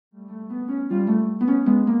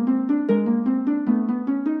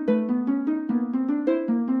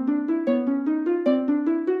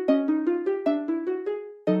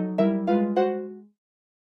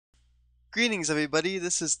Greetings everybody,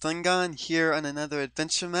 this is Thungon here on another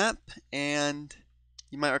adventure map, and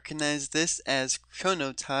you might recognize this as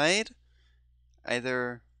Chronotide,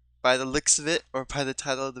 either by the looks of it or by the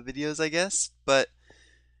title of the videos, I guess. But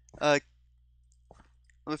a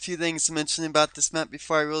few things to mention about this map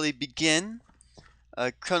before I really begin.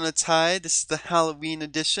 Chronotide, this is the Halloween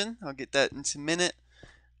edition, I'll get that in a minute.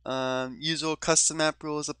 Usual custom map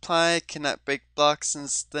rules apply, cannot break blocks and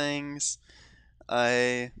things.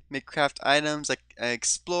 I make craft items, I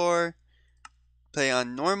explore, play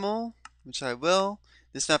on normal, which I will.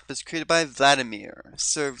 This map is created by Vladimyr.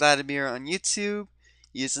 Sir Vladimyr on YouTube.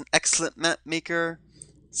 He is an excellent map maker,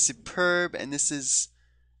 superb, and this is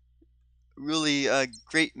really a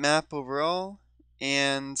great map overall.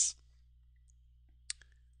 And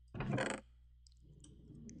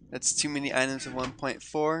that's too many items in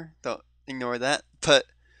 1.4. Don't ignore that. But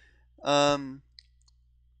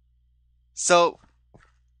so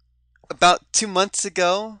about 2 months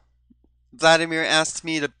ago, Vladimyr asked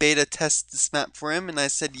me to beta test this map for him, and I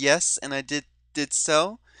said yes, and I did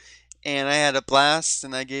so. And I had a blast,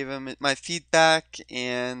 and I gave him my feedback,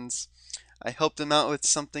 and I helped him out with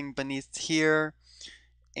something beneath here.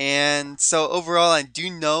 And so overall, I do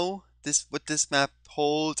know what this map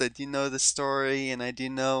holds. I do know the story, and I do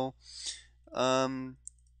know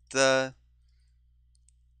the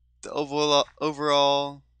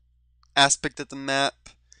overall aspect of the map.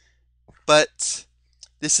 But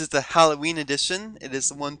this is the Halloween edition. It is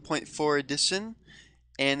the 1.4 edition,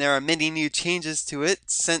 and there are many new changes to it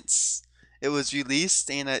since it was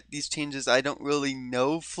released. And these changes I don't really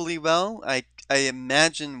know fully well. I can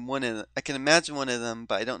imagine one of them,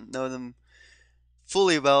 but I don't know them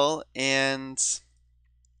fully well. And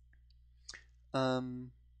so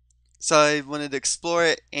I wanted to explore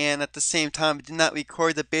it, and at the same time, I did not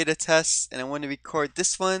record the beta test, and I want to record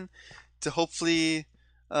this one to hopefully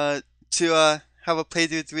have a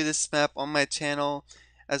playthrough through this map on my channel,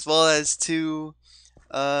 as well as to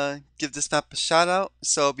give this map a shout out.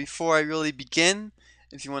 So before I really begin,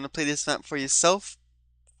 if you want to play this map for yourself,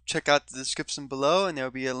 check out the description below, and there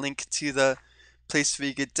will be a link to the place where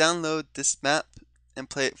you could download this map and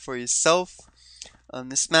play it for yourself.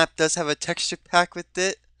 This map does have a texture pack with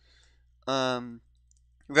it.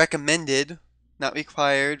 Recommended, not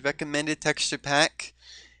required, recommended texture pack.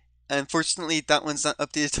 Unfortunately, that one's not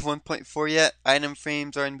updated to 1.4 yet. Item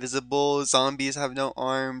frames are invisible, zombies have no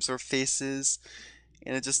arms or faces,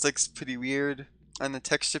 and it just looks pretty weird on the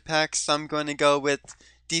texture pack. So I'm going to go with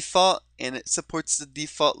default, and it supports the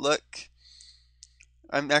default look.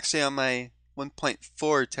 I'm actually on my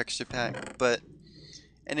 1.4 texture pack, but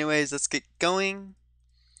anyways, let's get going.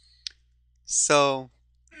 So,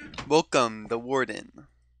 welcome, the Warden.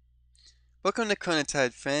 Welcome to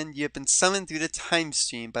Chronotide, friend. You have been summoned through the time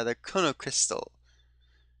stream by the Chrono Crystal.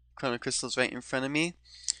 Chrono Crystal's right in front of me,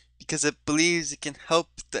 because it believes it can help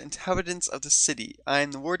the inhabitants of the city. I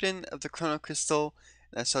am the Warden of the Chrono Crystal,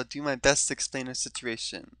 and I shall do my best to explain our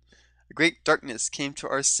situation. A great darkness came to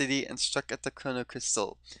our city and struck at the Chrono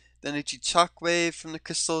Crystal. The energy shockwave from the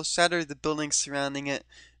crystal shattered the buildings surrounding it.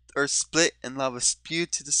 The earth split and lava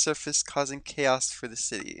spewed to the surface, causing chaos for the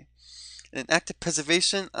city. In an act of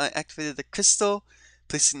preservation, I activated the crystal,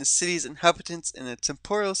 placing the city's inhabitants in a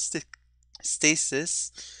temporal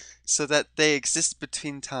stasis so that they exist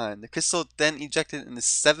between time. The crystal then ejected into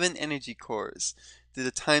 7 energy cores through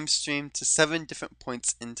the time stream to 7 different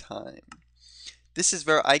points in time. This is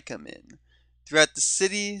where I come in. Throughout the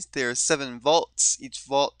city, there are 7 vaults. Each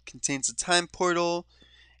vault contains a time portal,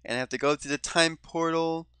 and I have to go through the time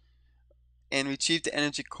portal and retrieve the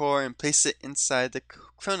energy core and place it inside the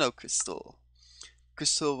Chrono Crystal. The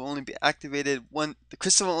crystal will only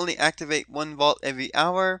activate one vault every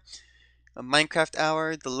hour, a Minecraft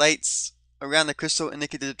hour. The lights around the crystal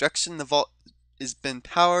indicate the direction the vault has been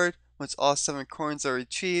powered. Once all 7 coins are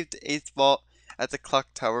retrieved, the 8th vault at the clock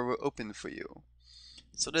tower will open for you.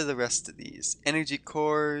 So what are the rest of these? Energy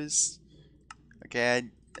cores.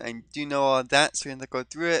 Okay, I do know all that, so we're going to go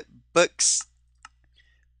through it. Books.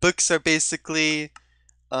 Books are basically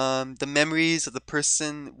the memories of the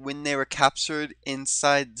person when they were captured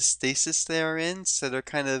inside the stasis they are in. So they're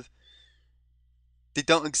they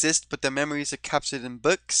don't exist, but their memories are captured in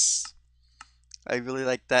books. I really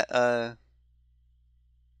like that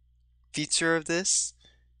feature of this.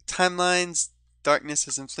 Timelines. Darkness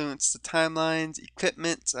has influenced the timelines.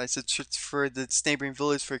 Equipment. I should search for the neighboring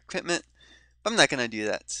village for equipment, but I'm not going to do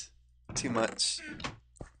that too much.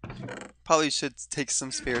 Probably should take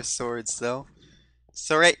some spare swords though.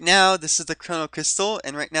 So right now this is the Chrono Crystal,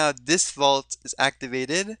 and right now this vault is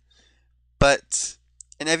activated, but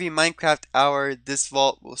in every Minecraft hour this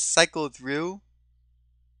vault will cycle through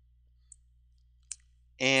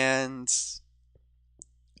And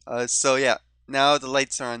so yeah, now the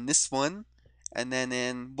lights are on this one. And then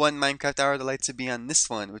in one Minecraft hour, the lights will be on this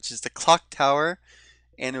one, which is the clock tower.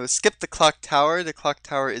 And it will skip the clock tower. The clock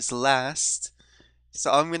tower is last.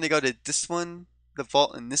 So I'm going to go to this one, the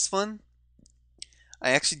vault, and this one.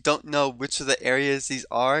 I actually don't know which of the areas these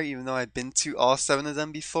are, even though I've been to all 7 of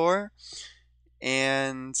them before.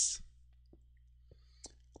 And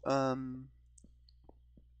um,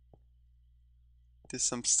 there's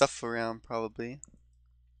some stuff around probably.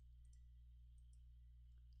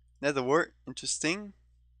 Nether wart, interesting.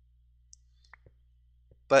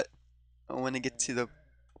 But I want to get to the...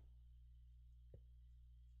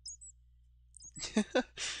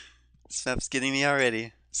 This map's getting me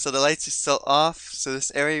already. So the lights are still off, so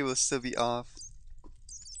this area will still be off.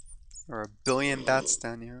 There are a billion bats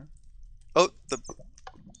down here. Oh,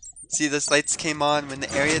 see, those lights came on when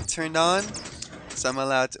the area turned on. So I'm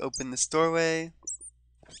allowed to open this doorway.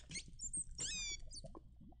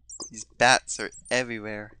 These bats are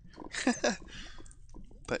everywhere.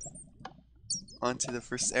 But onto the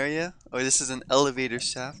first area. Oh, this is an elevator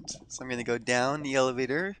shaft. So I'm going to go down the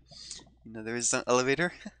elevator. You know, there is no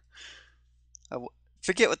elevator.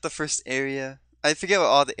 Forget what the first area... I forget what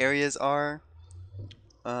all the areas are.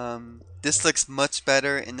 This looks much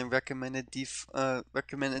better in the recommended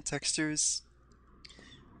textures.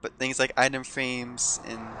 But things like item frames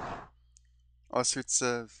and all sorts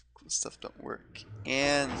of cool stuff don't work.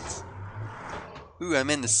 And... ooh,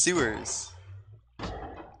 I'm in the sewers.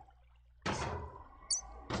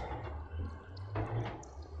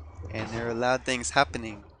 And there are loud things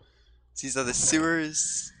happening. These are the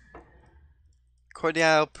sewers.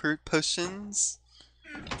 Cordial potions.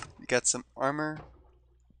 We got some armor.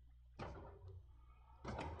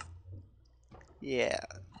 Yeah.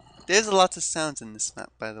 There's lots of sounds in this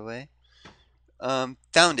map, by the way.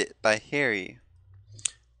 Found it by Harry.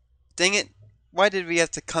 Dang it. Why did we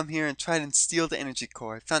have to come here and try and steal the energy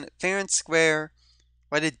core? I found it fair and square.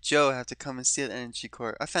 Why did Joe have to come and steal the energy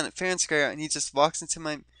core? I found it fair and square and he just walks into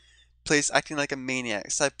my place acting like a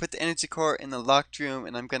maniac. So I put the energy core in the locked room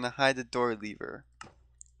and I'm gonna hide the door lever.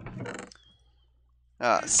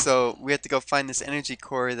 So we have to go find this energy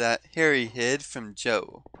core that Harry hid from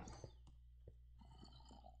Joe.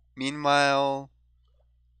 Meanwhile...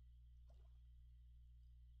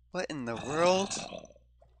 what in the world?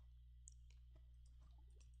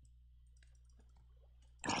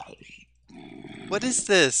 What is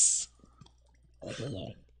this?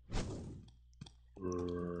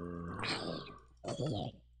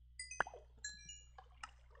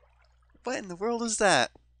 What in the world is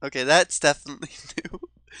that? Okay, that's definitely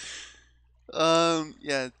new.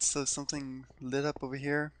 Yeah, so something lit up over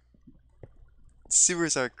here.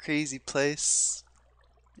 Sewers are a crazy place.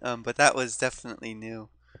 But that was definitely new.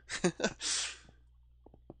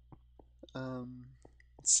 Let's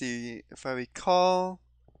see if I recall.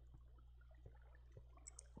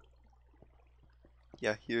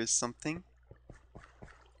 Yeah, here's something.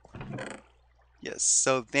 Yes,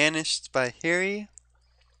 so vanished by Harry.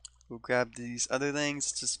 We'll grab these other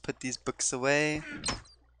things, just put these books away.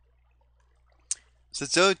 So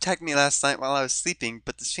Joe attacked me last night while I was sleeping,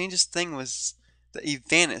 but the strangest thing was that he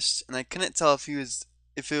vanished, and I couldn't tell if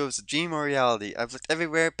it was a dream or reality. I've looked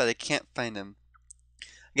everywhere, but I can't find him.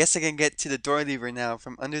 I guess I can get to the door lever now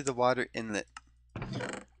from under the water inlet.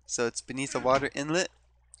 So it's beneath the water inlet,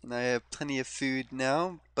 and I have plenty of food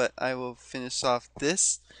now, but I will finish off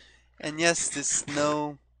this. And yes, there's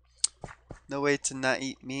no way to not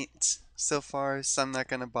eat meat so far, so I'm not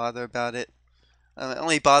gonna bother about it. I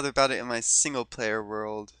only bother about it in my single player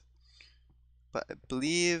world. But I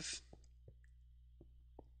believe...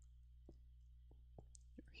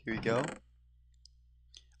 here we go.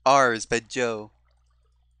 Ours by Joe.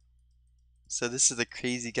 So this is the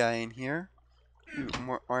crazy guy in here. Ooh,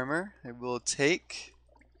 more armor. I will take.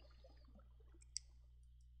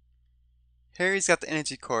 Harry's got the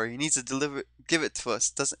energy core. He needs to give it to us,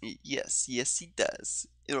 doesn't he? Yes, yes he does.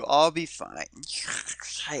 It'll all be fine.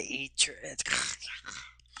 Hatred.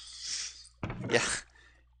 Yeah,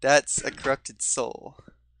 that's a corrupted soul.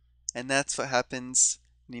 And that's what happens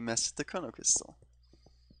when you mess with the chrono crystal.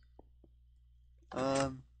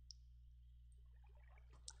 Oh.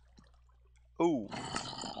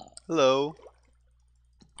 Hello.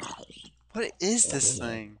 What is this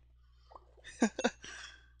thing?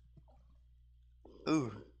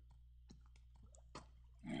 Ooh.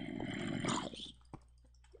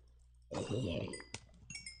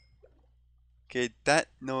 Okay, that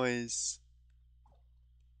noise.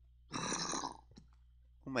 Oh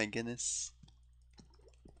my goodness.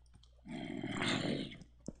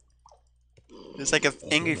 There's like an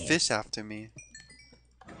angry fish after me.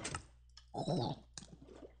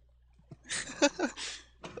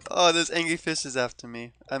 Oh, those angry fish is after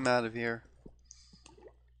me. I'm out of here.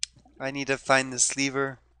 I need to find this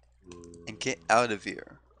lever and get out of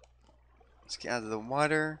here. Let's get out of the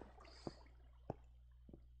water.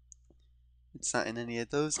 It's not in any of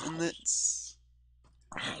those inlets.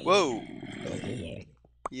 Whoa!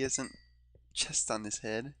 He has a chest on his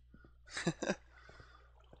head.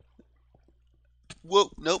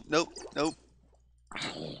 Whoa! Nope, nope, nope.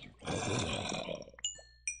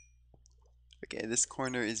 Okay, this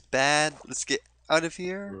corner is bad. Let's get out of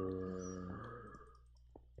here.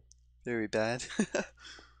 Very bad.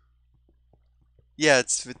 Yeah,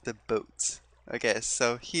 it's with the boat. Okay,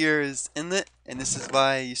 so here is inlet, and this is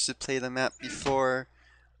why you should play the map before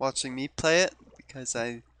watching me play it, because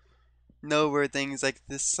I know where things like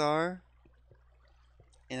this are,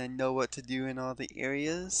 and I know what to do in all the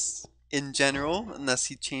areas in general, unless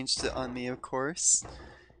he changed it on me, of course.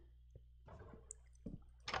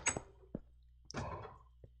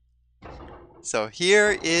 So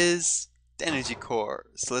here is the energy core.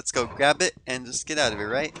 So let's go grab it and just get out of here,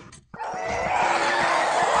 right?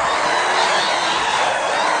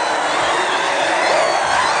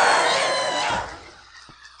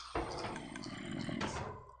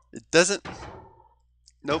 It doesn't.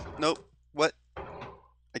 Nope, nope. What?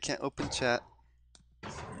 I can't open chat.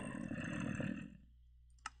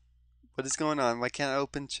 What is going on? Why can't I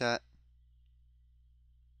open chat?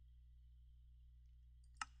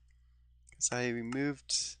 Because I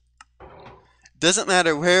removed. Doesn't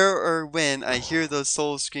matter where or when I hear those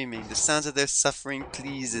souls screaming. The sounds of their suffering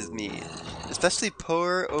pleases me. Especially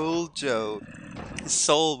poor old Joe. His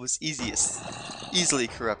soul was easily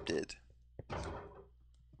corrupted.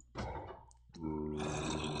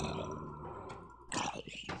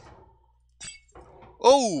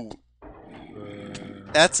 Oh!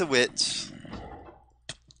 That's a witch.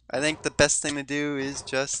 I think the best thing to do is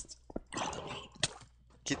just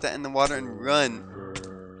get that in the water and run.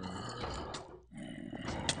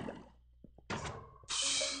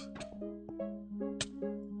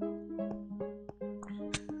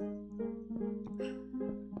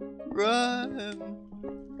 Run!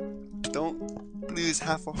 Don't lose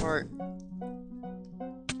half a heart.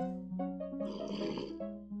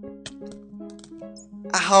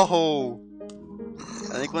 Ow!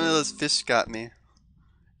 I think one of those fish got me.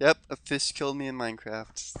 Yep, a fish killed me in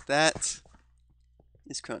Minecraft. That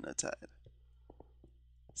is Chronotide.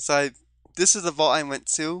 So this is the vault I went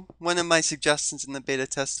to. One of my suggestions in the beta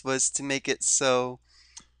test was to make it so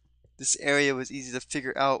this area was easy to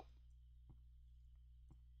figure out.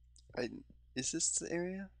 Is this the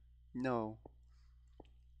area? No.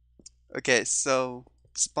 Okay, so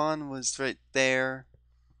spawn was right there.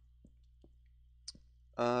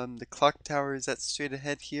 The clock tower is that straight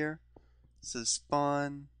ahead here. So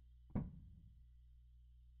spawn.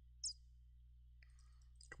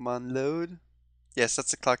 Come on, load. Yes,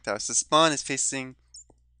 that's the clock tower. So spawn is facing.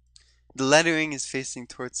 The lettering is facing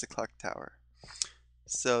towards the clock tower.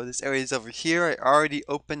 So this area is over here. I already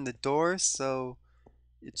opened the door, so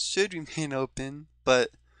it should remain open. But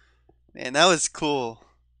man, that was cool.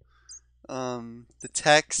 The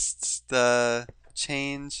text, the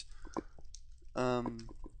change,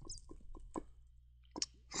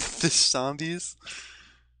 the zombies.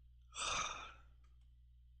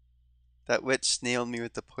 That witch nailed me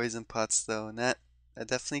with the poison pots though, and that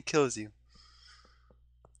definitely kills you.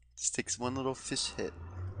 Just takes one little fish hit.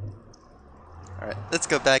 Alright, let's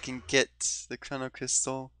go back and get the chrono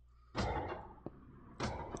crystal. I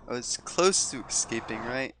was close to escaping,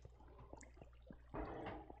 right?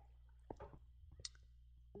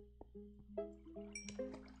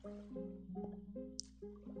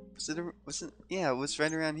 Yeah, it was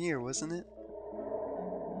right around here, wasn't it?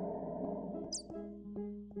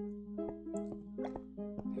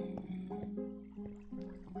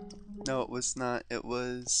 No, it was not. It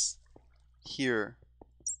was here.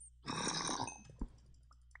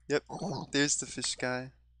 Yep, there's the fish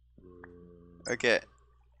guy. Okay.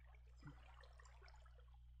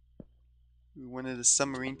 One of the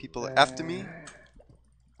submarine people are after me.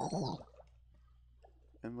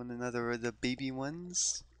 And one another of the baby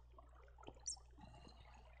ones.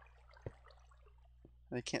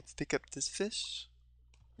 I can't pick up this fish.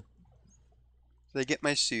 Did I get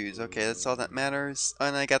my shoes? Okay, that's all that matters.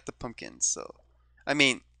 And I got the pumpkin, so. I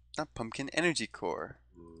mean, not pumpkin, energy core.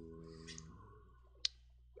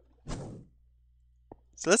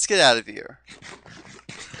 So let's get out of here.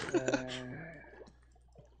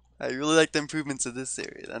 I really like the improvements of this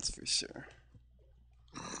area, that's for sure.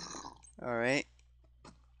 Alright.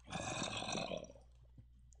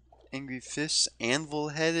 Angry fish, anvil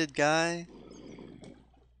headed guy.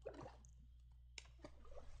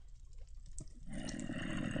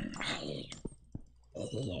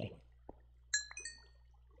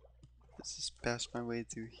 bash my way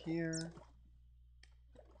through here.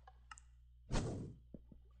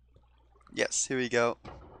 Yes, here we go.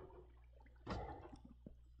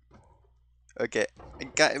 Okay, I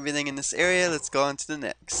got everything in this area. Let's go on to the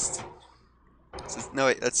next. No,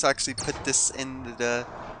 wait, let's actually put this in the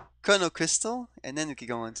Chrono Crystal, and then we can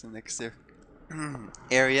go on to the next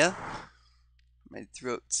area. My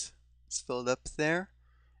throat is filled up there.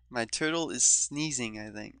 My turtle is sneezing, I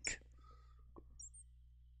think.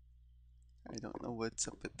 I don't know what's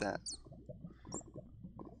up with that.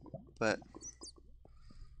 But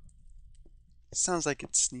it sounds like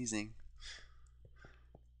it's sneezing.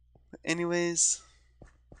 But anyways,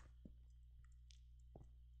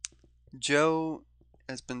 Joe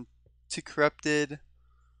has been too corrupted.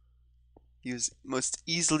 He was most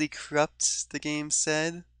easily corrupt, the game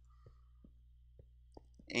said.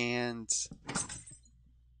 And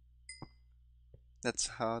that's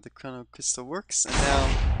how the Chrono Crystal works. And now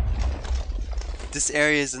this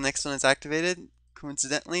area is the next one that's activated,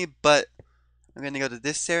 coincidentally, but I'm going to go to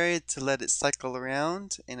this area to let it cycle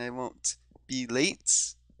around, and I won't be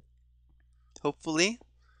late, hopefully.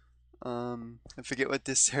 I forget what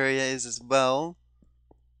this area is as well.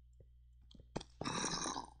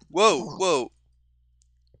 Whoa, whoa,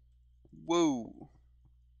 whoa.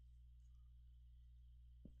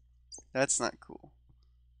 That's not cool.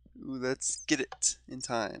 Ooh, let's get it in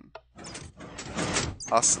time.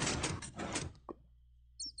 Awesome.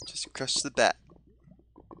 Just crush the bat.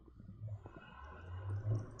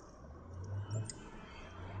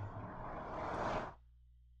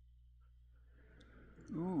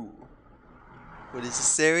 Ooh. What is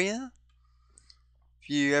this area? If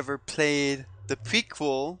you ever played the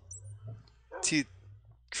prequel to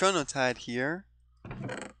Chronotide here,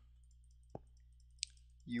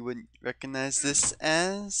 you would recognize this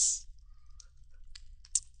as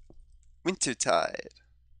Wintertide.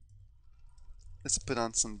 Let's put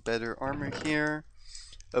on some better armor here.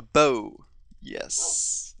 A bow.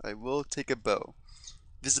 Yes, I will take a bow.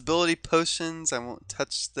 Visibility potions, I won't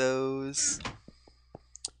touch those.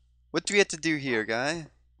 What do we have to do here, guy?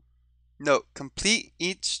 No, complete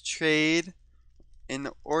each trade in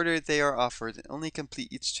the order they are offered. Only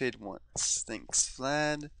complete each trade once. Thanks,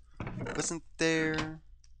 Vlad. Wasn't there...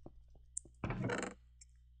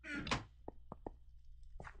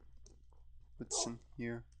 What's in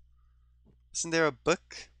here? Isn't there a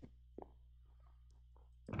book?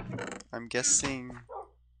 I'm guessing...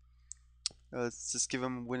 let's just give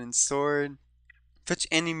him a wooden sword. Fetch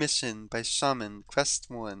any mission by Shaman. Quest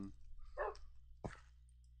 1.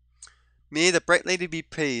 May the Bright Lady be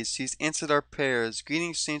praised. She's answered our prayers.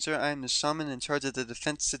 Greetings, stranger. I am the shaman in charge of the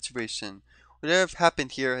defense situation. Whatever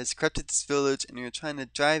happened here has corrupted this village, and we are trying to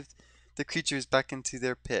drive the creatures back into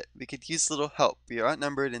their pit. We could use a little help. We are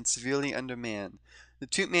outnumbered and severely undermanned. The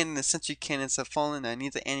troop man and the sentry cannons have fallen, and I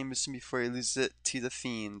need the ammunition before I lose it to the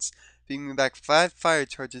fiends. Bring me back 5 fire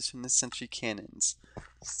charges from the sentry cannons.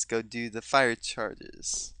 Let's go do the fire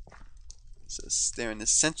charges. So they're in the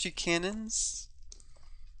sentry cannons.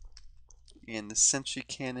 And the sentry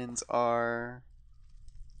cannons are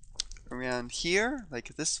around here,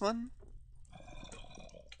 like this one.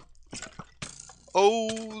 Oh,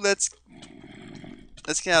 let's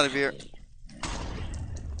get out of here.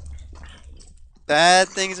 Bad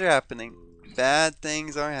things are happening. Bad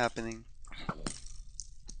things are happening.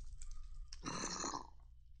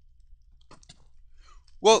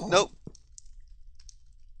 Whoa, nope.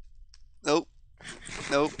 Nope.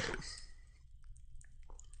 Nope.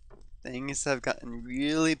 Things have gotten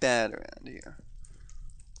really bad around here.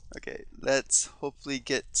 Okay, let's hopefully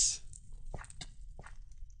get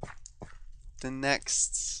the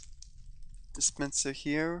next dispenser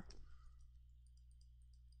here.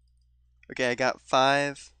 Okay, I got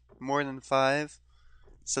 5, more than 5.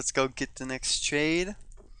 So let's go get the next trade.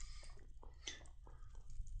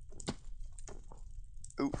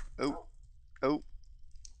 Oh, oh, oh.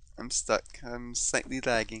 I'm stuck. I'm slightly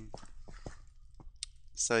lagging.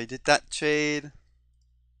 So I did that trade.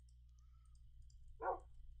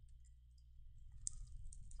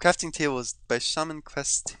 Crafting tables by Shaman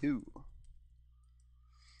Quest 2.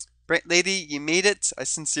 Bright Lady, you made it. I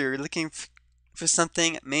sense you're looking for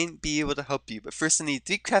something. I may be able to help you, but first I need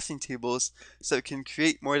 3 crafting tables so I can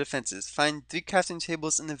create more defenses. Find 3 crafting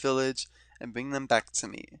tables in the village and bring them back to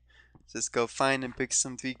me. Just go find and break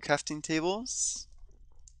some 3 crafting tables.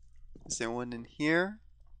 Is there one in here?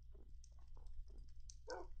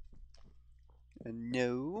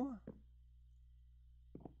 No.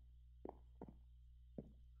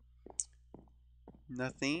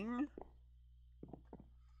 Nothing.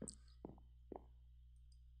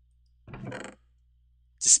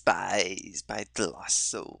 Despised by the lost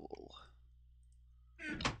soul.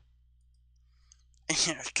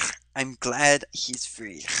 I'm glad he's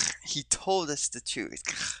free. He told us the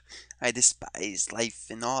truth. I despise life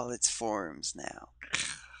in all its forms now.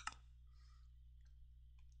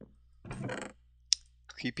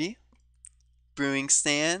 Creepy. Brewing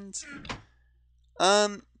stand.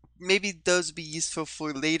 Maybe those would be useful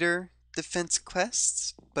for later defense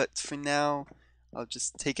quests, but for now, I'll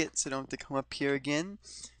just take it so I don't have to come up here again.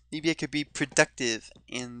 Maybe I could be productive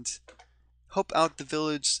and help out the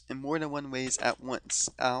village in more than one ways at once.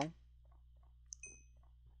 Ow.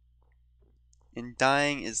 And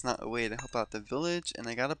dying is not a way to help out the village, and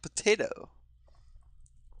I got a potato.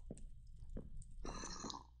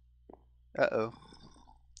 Uh-oh.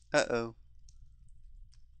 Uh-oh.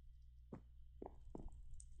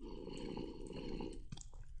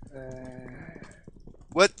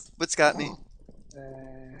 What's got me?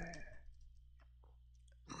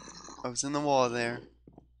 I was in the wall there.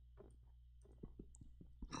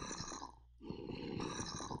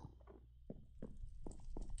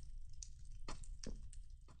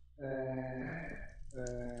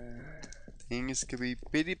 Things could be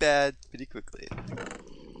pretty bad pretty quickly.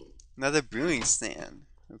 Another brewing stand.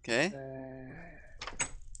 Okay.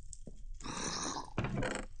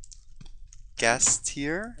 Gas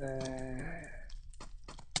tier.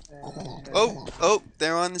 Oh,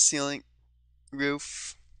 they're on the ceiling.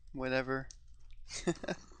 Roof. Whatever.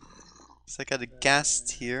 So I got a gas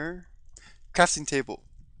tier. Crafting table.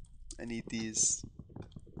 I need these.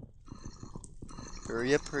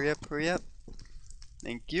 Hurry up, hurry up, hurry up.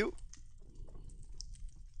 Thank you.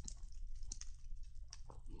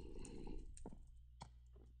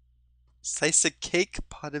 Slice of cake,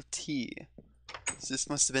 pot of tea. So this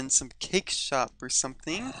must have been some cake shop or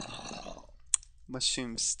something.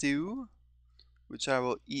 Mushroom stew, which I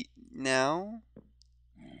will eat now.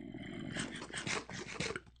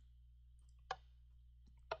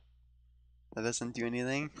 That doesn't do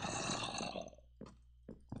anything.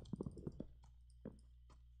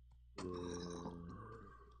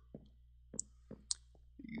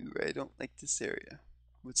 I don't like this area.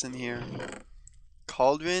 What's in here?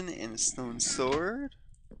 Cauldron and a stone sword.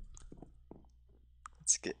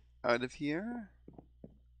 Let's get out of here.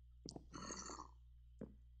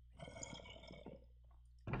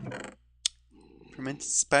 Fermented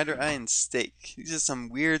spider eye and steak. These are some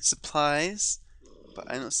weird supplies, but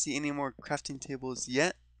I don't see any more crafting tables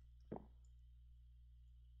yet.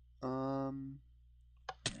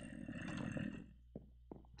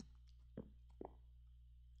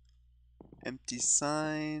 Empty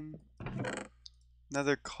sign.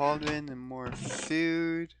 Another cauldron and more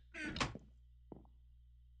food.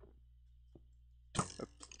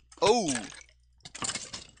 Oh!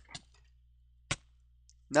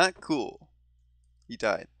 Not cool. He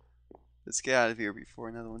died. Let's get out of here before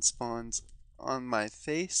another one spawns on my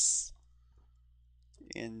face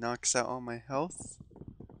and knocks out all my health.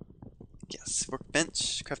 Yes,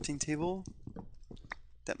 workbench, crafting table.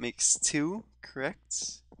 That makes 2,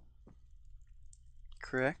 correct?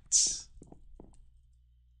 Correct.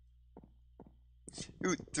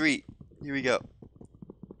 Ooh, 3. Here we go.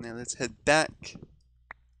 Now let's head back.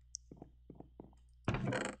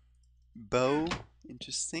 Bow,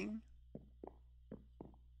 interesting.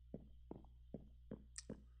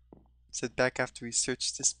 Let's head back after we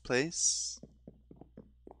search this place.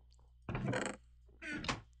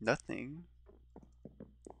 Nothing.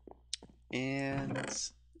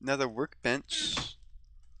 And another workbench.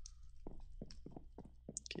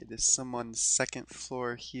 Okay, there's some on the second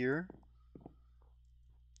floor here.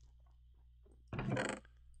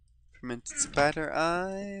 Fermented spider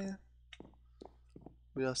eye.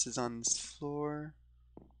 What else is on this floor?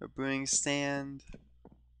 A brewing stand.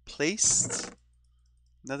 Placed.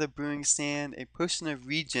 Another brewing stand. A potion of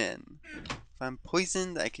regen. If I'm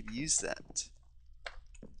poisoned, I could use that.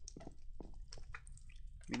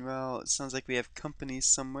 Meanwhile, it sounds like we have company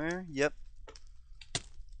somewhere. Yep.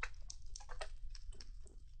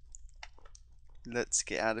 Let's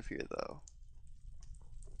get out of here, though.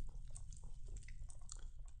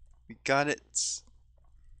 We got it.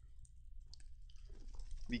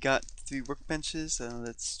 We got 3 workbenches.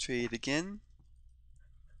 Let's trade again.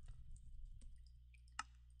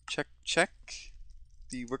 Check, check.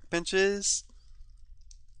 The workbenches.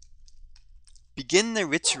 Begin the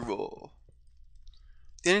ritual.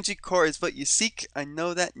 The energy core is what you seek. I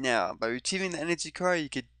know that now. By retrieving the energy core, you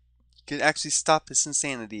could actually stop this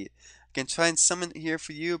insanity. I can try and summon it here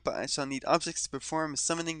for you, but I shall need objects to perform a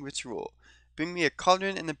summoning ritual. Bring me a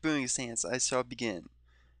cauldron and a brewing stand. I shall begin.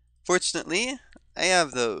 Fortunately, I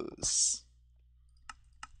have those.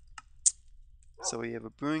 So we have a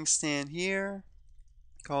brewing stand here,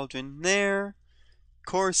 cauldron there,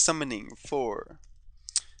 core summoning 4.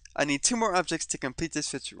 I need 2 more objects to complete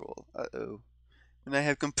this ritual. Uh-oh. When I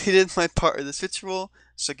have completed my part of this ritual, I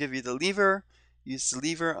shall give you the lever. Use the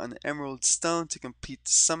lever on the emerald stone to complete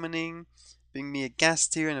the summoning. Bring me a gas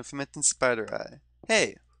tear and a fermenting spider eye.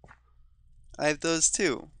 Hey! I have those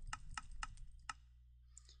too.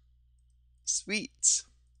 Sweet.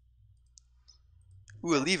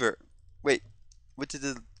 Ooh, a lever. Wait, what did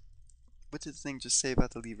the thing just say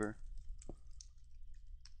about the lever?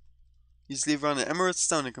 Use lever on the emerald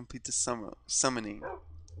stone to complete the summoning.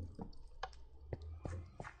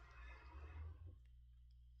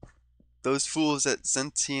 Those fools at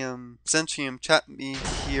Zentium trapped me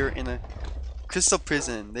here in a crystal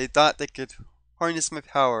prison. They thought they could harness my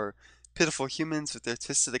power. Pitiful humans with their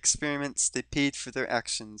twisted experiments, they paid for their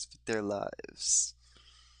actions with their lives.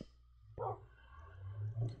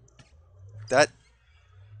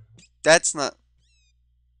 That's not...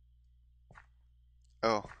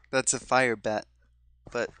 Oh, that's a fire bat.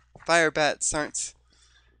 But fire bats aren't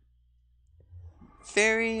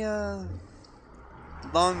very,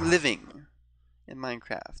 long living in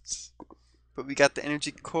Minecraft. But we got the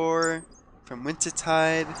energy core from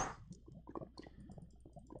Wintertide.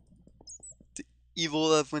 The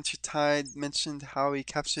evil of Wintertide mentioned how he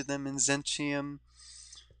captured them in Zentium.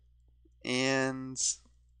 And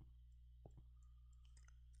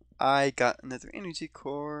I got another energy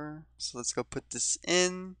core. So let's go put this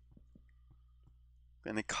in.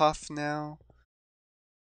 I'm gonna cough now.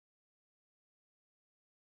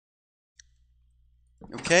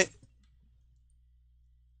 Okay.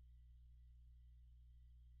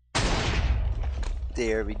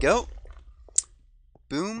 There we go.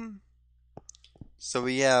 Boom. So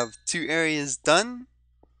we have 2 areas done.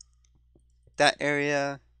 That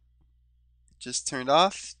area just turned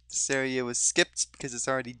off. This area was skipped because it's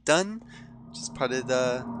already done, which is part of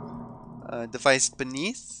the device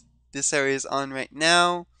beneath. This area is on right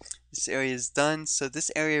now. This area is done. So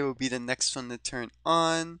this area will be the next one to turn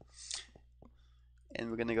on. And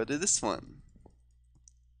we're going to go to this one.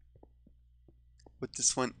 What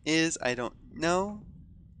this one is, I don't know.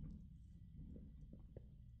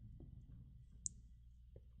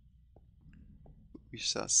 We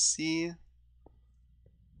shall see.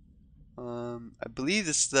 I believe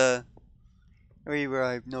this is the area where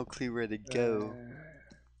I have no clue where to go.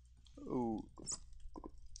 Ooh.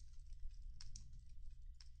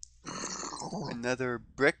 Another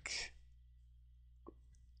brick.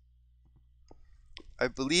 I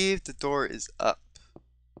believe the door is up.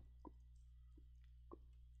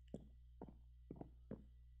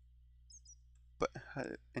 But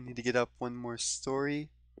I need to get up one more story.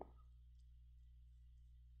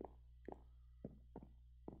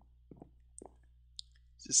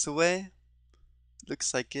 Is this the way?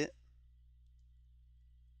 Looks like it.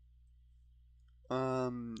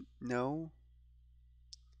 No.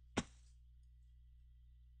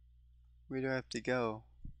 Where do I have to go?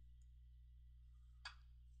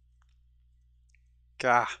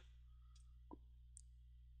 Gah.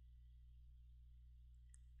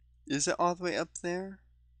 Is it all the way up there?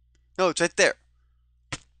 No, it's right there.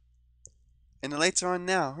 And the lights are on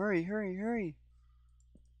now. Hurry, hurry, hurry.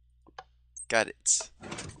 Got it.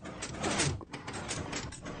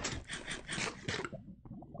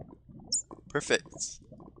 Perfect.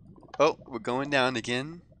 Oh, we're going down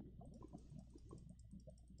again.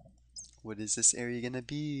 What is this area gonna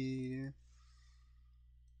be?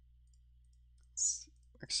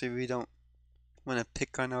 Actually, we don't want to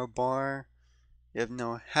pick on our bar. We have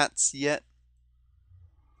no hats yet.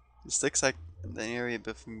 This looks like the area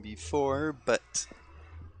from before, but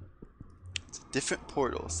it's a different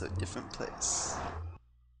portal, so a different place.